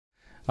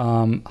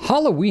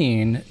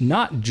Halloween,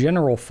 not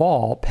general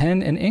fall,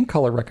 pen and ink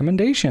color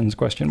recommendations,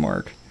 question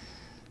mark.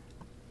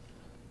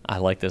 I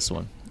like this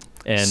one.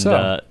 And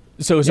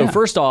So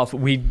first off,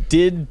 we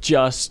did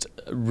just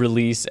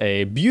release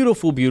a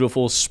beautiful,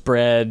 beautiful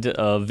spread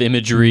of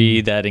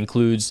imagery that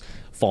includes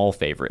fall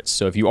favorites.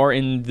 So if you are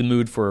in the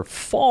mood for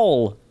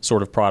fall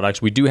sort of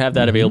products, we do have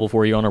that available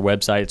for you on our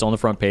website. It's on the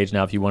front page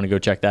now if you want to go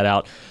check that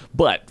out.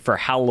 But for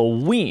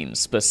Halloween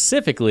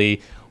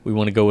specifically, we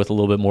want to go with a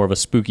little bit more of a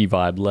spooky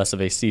vibe, less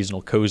of a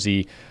seasonal,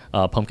 cozy,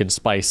 pumpkin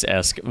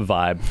spice-esque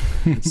vibe.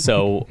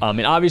 So, I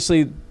mean,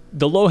 obviously,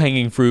 the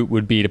low-hanging fruit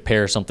would be to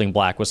pair something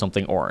black with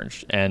something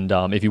orange. And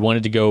if you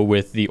wanted to go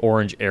with the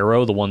orange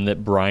arrow, the one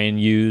that Brian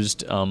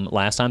used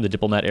last time, the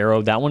Diplomat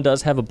arrow, that one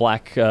does have a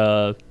black,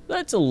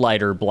 that's a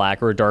lighter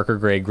black or a darker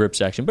gray grip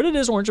section, but it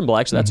is orange and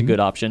black, so that's a good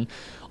option.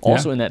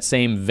 Also in that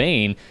same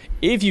vein,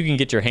 if you can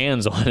get your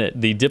hands on it,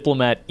 the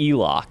Diplomat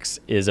Elox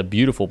is a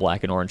beautiful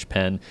black and orange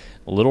pen.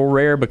 A little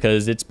rare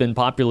because it's been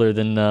popular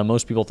than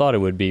most people thought it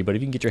would be, but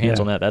if you can get your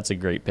hands on that, that's a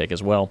great pick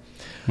as well.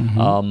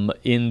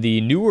 In the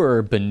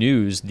newer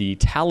Benoos, the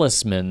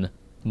Talisman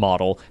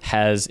model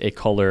has a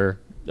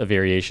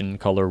variation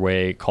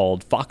colorway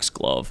called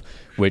Foxglove,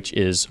 which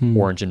is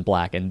orange and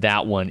black, and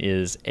that one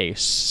is a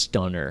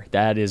stunner.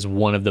 That is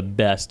one of the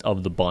best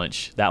of the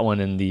bunch. That one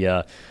and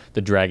the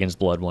Dragon's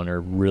Blood one are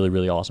really,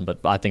 really awesome, but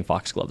I think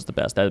Foxglove's the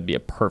best. That would be a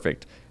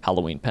perfect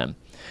Halloween pen.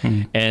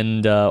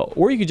 And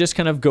or you could just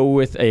kind of go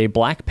with a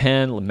black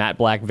pen, matte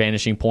black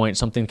vanishing point,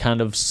 something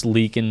kind of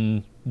sleek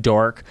and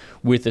dark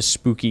with a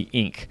spooky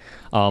ink.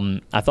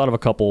 I thought of a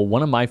couple.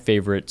 One of my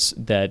favorites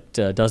that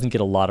doesn't get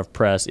a lot of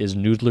press is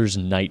Noodler's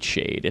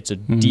Nightshade. It's a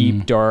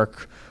deep,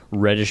 dark,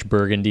 reddish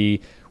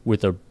burgundy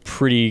with a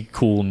pretty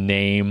cool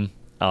name.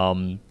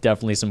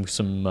 Definitely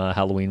some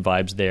Halloween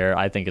vibes there.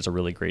 I think it's a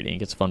really great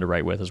ink. It's fun to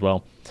write with as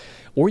well.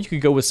 Or you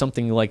could go with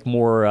something like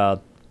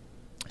more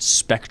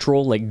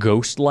spectral, like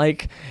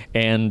ghost-like.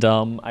 And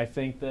I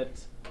think that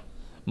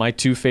my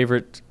two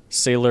favorite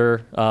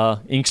Sailor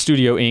Ink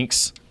Studio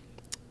inks,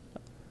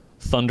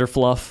 Thunder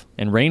Fluff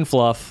and Rain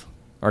Fluff,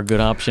 are good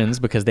options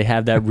because they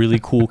have that really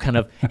cool kind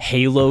of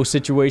halo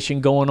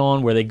situation going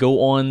on where they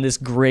go on this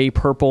gray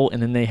purple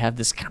and then they have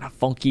this kind of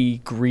funky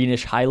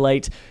greenish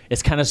highlight.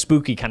 It's kind of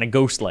spooky, kind of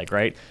ghost-like,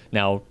 right?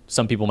 Now,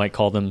 some people might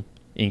call them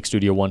Ink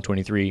Studio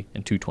 123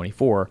 and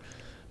 224,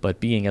 but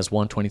being as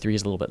 123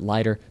 is a little bit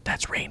lighter,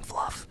 that's Rain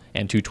Fluff,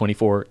 and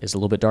 224 is a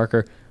little bit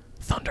darker,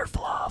 Thunder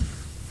Fluff.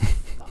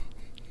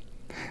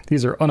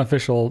 These are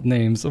unofficial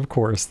names, of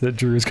course, that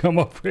Drew's come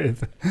up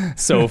with.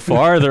 So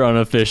far, they're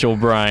unofficial,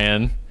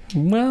 Brian.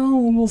 Well,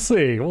 we'll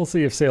see. We'll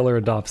see if Sailor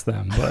adopts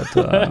them,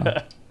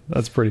 but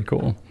that's pretty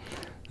cool.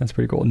 That's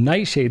pretty cool.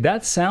 Nightshade,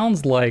 that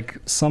sounds like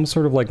some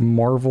sort of like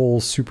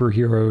Marvel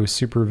superhero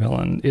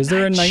supervillain. Is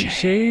there a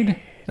Nightshade?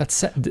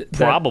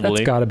 Probably.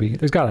 That's gotta be.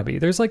 There's gotta be.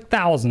 There's like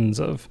thousands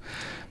of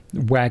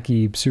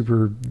wacky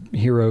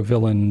superhero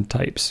villain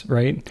types,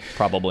 right?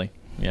 Probably,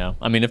 yeah.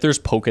 I mean, if there's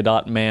Polka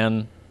Dot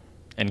Man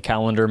and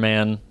Calendar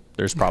Man,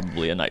 there's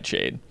probably a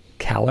Nightshade.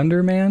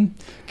 Calendar Man?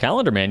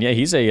 Calendar Man, yeah,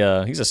 he's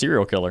a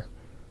serial killer.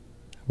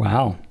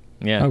 Wow.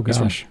 Yeah. Oh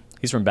gosh.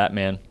 He's from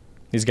Batman.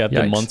 He's got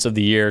the months of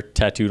the year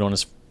tattooed on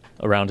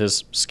around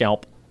his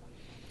scalp.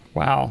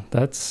 Wow,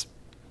 that's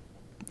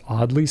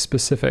oddly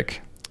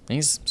specific.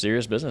 He's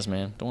serious business,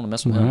 man. Don't want to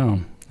mess with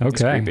him. Okay.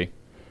 He's creepy.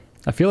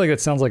 I feel like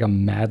it sounds like a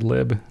Mad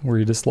Lib where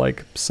you're just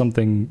like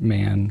something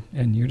man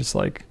and you're just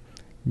like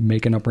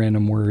making up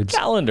random words.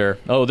 Calendar.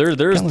 Oh,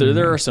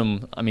 there are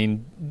some. I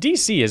mean,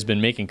 DC has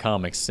been making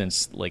comics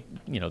since like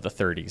the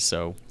 30s.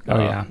 So the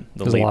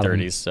late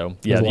 30s. So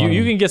yeah,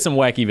 you can get some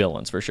wacky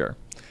villains for sure.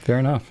 Fair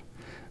enough.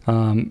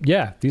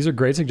 Yeah, these are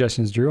great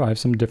suggestions, Drew. I have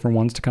some different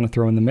ones to kind of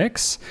throw in the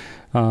mix.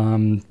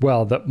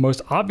 Well, the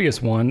most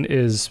obvious one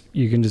is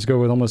you can just go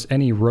with almost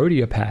any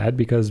Rhodia pad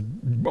because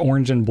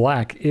orange and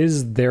black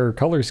is their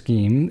color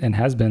scheme and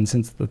has been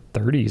since the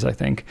 30s, I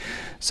think.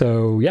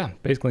 So yeah,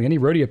 basically any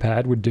Rhodia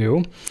pad would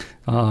do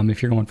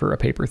if you're going for a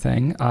paper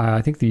thing.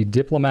 I think the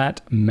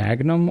Diplomat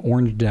Magnum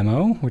Orange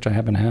Demo, which I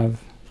happen to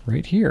have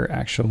right here,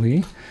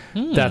 actually,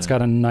 that's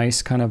got a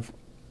nice kind of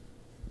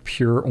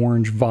pure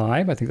orange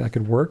vibe. I think that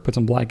could work. Put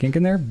some black ink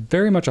in there.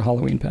 Very much a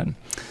Halloween pen.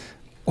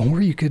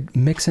 Or you could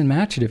mix and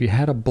match it. If you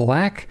had a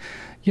black,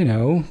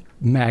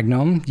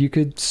 Magnum, you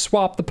could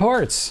swap the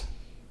parts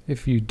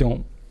if you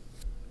don't,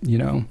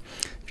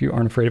 if you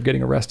aren't afraid of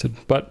getting arrested.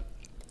 But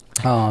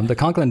the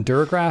Conklin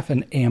Durograph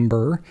and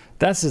Amber,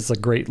 that's just a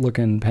great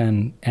looking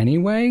pen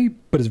anyway,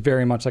 but it's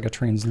very much like a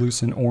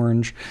translucent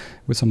orange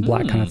with some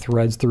black kind of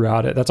threads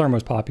throughout it. That's our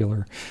most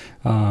popular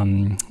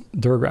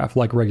Durograph,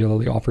 like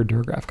regularly offered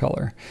Durograph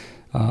color.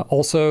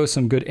 Also,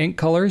 some good ink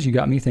colors. You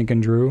got me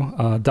thinking, Drew.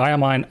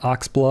 Diamine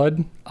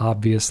Oxblood,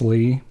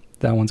 obviously.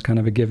 That one's kind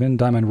of a given.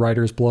 Diamine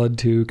Rider's Blood,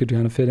 too, could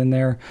kind of fit in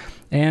there.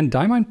 And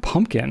Diamine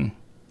Pumpkin.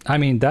 I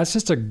mean, that's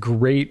just a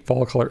great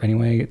fall color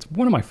anyway. It's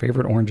one of my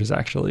favorite oranges,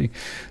 actually.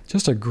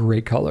 Just a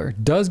great color.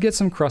 Does get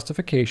some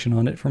crustification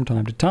on it from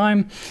time to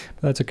time,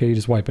 but that's okay. You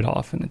just wipe it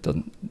off and it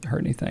doesn't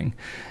hurt anything.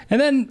 And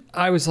then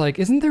I was like,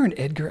 isn't there an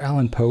Edgar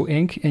Allan Poe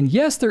ink? And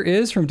yes, there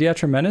is from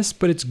Diatramenis,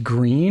 but it's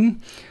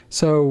green.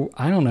 So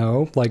I don't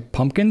know, like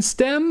pumpkin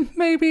stem,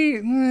 maybe?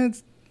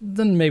 It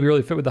doesn't maybe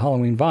really fit with the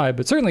Halloween vibe,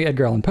 but certainly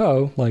Edgar Allan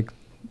Poe, like,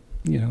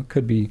 you know,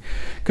 could be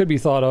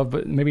thought of,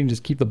 but maybe you can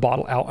just keep the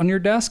bottle out on your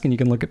desk and you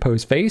can look at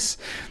Poe's face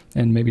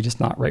and maybe just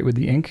not write with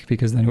the ink,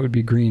 because then it would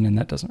be green and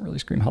that doesn't really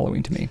scream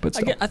Halloween to me. But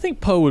still. I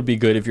think Poe would be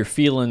good if you're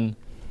feeling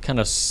kind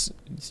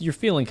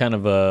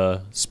of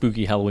a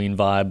spooky Halloween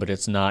vibe, but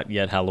it's not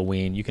yet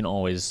Halloween. You can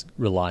always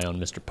rely on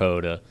Mr. Poe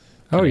to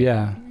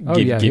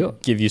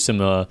give you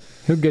some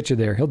he'll get you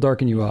there. He'll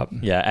darken you up.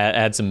 Yeah,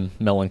 add some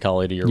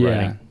melancholy to your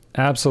writing.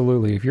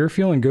 Absolutely. If you're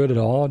feeling good at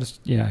all,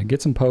 just get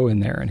some Poe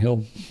in there and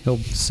he'll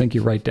sink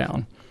you right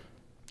down.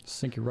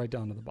 Sink you right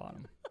down to the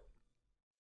bottom.